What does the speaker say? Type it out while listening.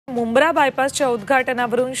मुंब्रा बायपासच्या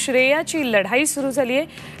उद्घाटनावरून श्रेयाची लढाई सुरू झाली आहे।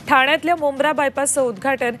 ठाण्यातल्या मुंब्रा बायपासचं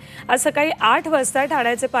उद्घाटन आज सकाळी 8 वाजता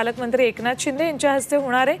ठाण्याचे पालकमंत्री एकनाथ शिंदे यांच्या हस्ते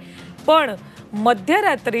होणार आहे। पण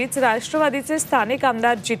मध्यरात्रीच राष्ट्रवादीचे स्थानिक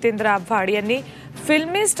आमदार जितेंद्र आव्हाड यांनी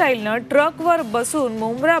फिल्मी स्टाईलनं ट्रकवर बसून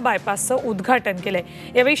मुंब्रा बायपासचं उद्घाटन केलंय।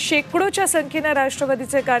 यावेळी शेकडोच्या संख्येने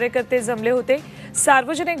राष्ट्रवादीचे कार्यकर्ते जमले होते।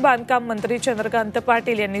 सार्वजनिक बांधकाम मंत्री चंद्रकांत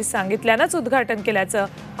पाटील यांनी सांगितल्यानंच उद्घाटन केल्याचं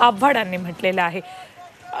आव्हाडांनी म्हटलेलं आहे।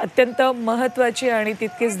 अत्यंत महत्त्वाची आणि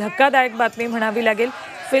तितकीच धक्कादायक बातमी म्हणावी लागेल।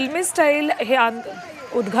 फिल्मी स्टाईल हे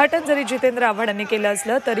उद्घाटन जरी जितेंद्र आव्हाडांनी केलं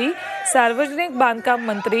असलं तरी सार्वजनिक बांधकाम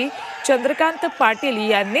मंत्री चंद्रकांत पाटील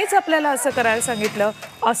यांनीच आपल्याला असं करायला सांगितलं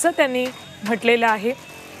असं त्यांनी म्हटलेलं आहे।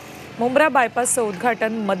 मुंब्रा बायपासचं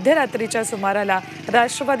उद्घाटन मध्यरात्रीच्या सुमाराला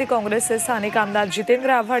राष्ट्रवादी काँग्रेसचे स्थानिक आमदार जितेंद्र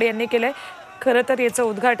आव्हाड यांनी केलंय। खरं तर याचं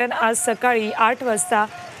उद्घाटन आज सकाळी 8 वाजता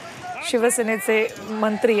शिवसेनेचे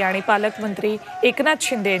मंत्री आणि पालकमंत्री एकनाथ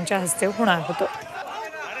शिंदे यांच्या हस्ते होणार होतं।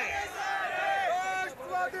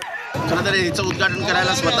 खरं तर याचं उद्घाटन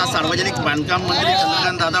करायला स्वतः सार्वजनिक बांधकाम मंत्री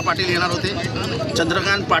चंद्रकांत दादा पाटील येणार होते।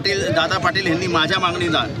 चंद्रकांत दादा पाटील यांनी माझ्या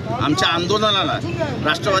मागणीला, आमच्या आंदोलनाला,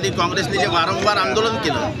 राष्ट्रवादी काँग्रेसने जे वारंवार आंदोलन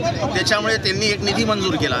केलं त्याच्यामुळे त्यांनी एक निधी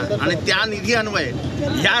मंजूर केला आणि त्या निधी अन्वये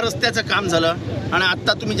ह्या रस्त्याचं काम झालं। आणि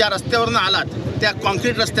आत्ता तुम्ही ज्या रस्त्यावरून आलात त्या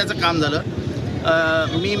कॉन्क्रीट रस्त्याचं काम झालं।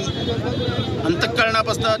 मी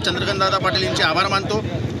अंतःकरणापासून चंद्रकांत दादा पाटील यांचे आभार मानतो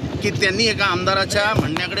की त्यांनी एका आमदाराच्या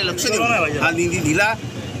म्हणण्याकडे लक्ष देऊन हा निधी दिला।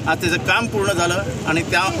 आज त्याचं काम पूर्ण झालं आणि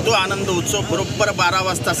तो आनंद उत्सव बरोबर 12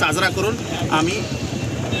 वाजता साजरा करून आम्ही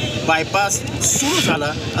बायपास सुरू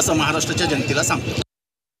झाला असं महाराष्ट्राच्या जनतेला सांगतो।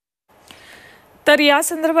 तर या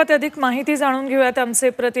संदर्भात अधिक माहिती जाणून घेऊयात आमचे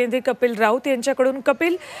प्रतिनिधी कपिल राऊत यांच्याकडून।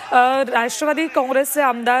 कपिल, राष्ट्रवादी काँग्रेसचे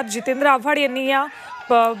आमदार जितेंद्र आव्हाड यांनी या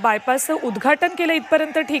बायपासचं उद्घाटन केलं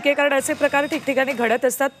इथपर्यंत ठीक आहे, कारण असे प्रकार ठिकठिकाणी घडत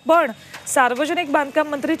असतात। पण सार्वजनिक बांधकाम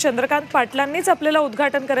मंत्री चंद्रकांत पाटलांनीच आपल्याला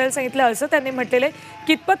उद्घाटन करायला सांगितलं असं त्यांनी म्हटलेलं आहे।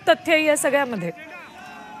 कितपत तथ्य आहे या सगळ्यामध्ये?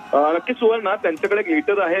 नक्की सुवर्ण, त्यांच्याकडे एक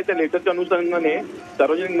लेटर आहे। त्या लेटरच्या अनुषंगाने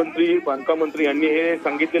सार्वजनिक मंत्री बांधकाम मंत्री यांनी हे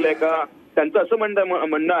सांगितलेलं आहे का त्यांचं असं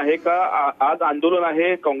म्हणणं आहे का आज आंदोलन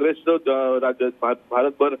आहे काँग्रेसचं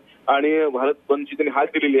भारतभर आणि भारत बंदची त्यांनी हाक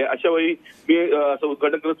दिलेली आहे। अशा वेळी मी असं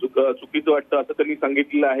उद्घाटन करणं चुकीचं वाटतं असं त्यांनी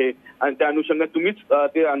सांगितलेलं आहे आणि त्या अनुषंगाने तुम्हीच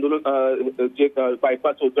ते आंदोलन जे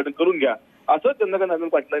बायपासचं उद्घाटन करून घ्या असं चंद्रकांत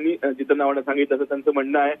पाटलांनी जितेंद्र आव्हाडांना सांगितलं असं त्यांचं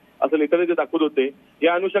म्हणणं आहे, असं लेटर ते दाखवत होते।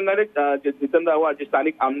 या अनुषंगाने जितेंद्र आव्हाड जे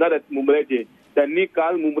स्थानिक आमदार आहेत मुंबईचे, त्यांनी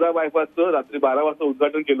काल मुंब्रा बायपासचं रात्री 12 वाजता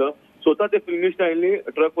उद्घाटन केलं। स्वतः ते फिल्मी स्टाईलने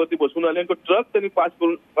ट्रकवरती बसून आले आणि तो ट्रक त्यांनी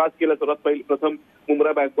पास केला सर्वात प्रथम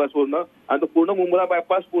मुंब्रा बायपासवरून आणि तो पूर्ण मुंब्रा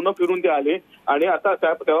बायपास पूर्ण फिरून ते आले आणि आता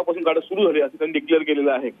तेव्हापासून गाडी सुरू झाली असं त्यांनी डिक्लेअर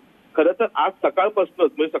केलेलं आहे। खरं तर आज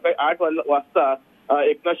सकाळपासूनच म्हणजे सकाळी 8 वाजता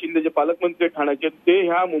एकनाथ शिंदे जे पालकमंत्री ठाण्याचे ते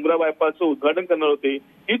ह्या मुंब्रा बायपासचं उद्घाटन करणार होते।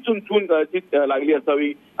 ही चुनचुन लागली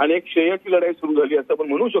असावी आणि एक श्रेयाची लढाई सुरू झाली असं आपण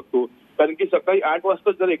म्हणू शकतो, कारण की सकाळी 8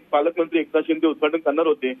 वाजता जर एक पालकमंत्री एकनाथ शिंदे उद्घाटन करणार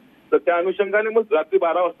होते तर त्या अनुषंगाने मग रात्री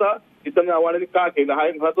 12 वाजता जितेंद्र आव्हाडांनी का केलं हा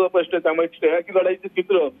एक महत्त्वाचा प्रश्न आहे। त्यामुळे श्रेयाची लढाईचे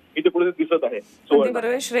चित्र इथे पुढे दिसत आहे।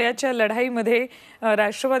 बरोबर, श्रेयाच्या लढाईमध्ये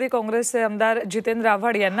राष्ट्रवादी काँग्रेसचे आमदार जितेंद्र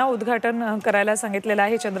आव्हाड यांना उद्घाटन करायला सांगितलेलं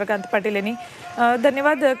आहे चंद्रकांत पाटील यांनी।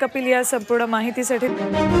 धन्यवाद कपिल या संपूर्ण माहितीसाठी।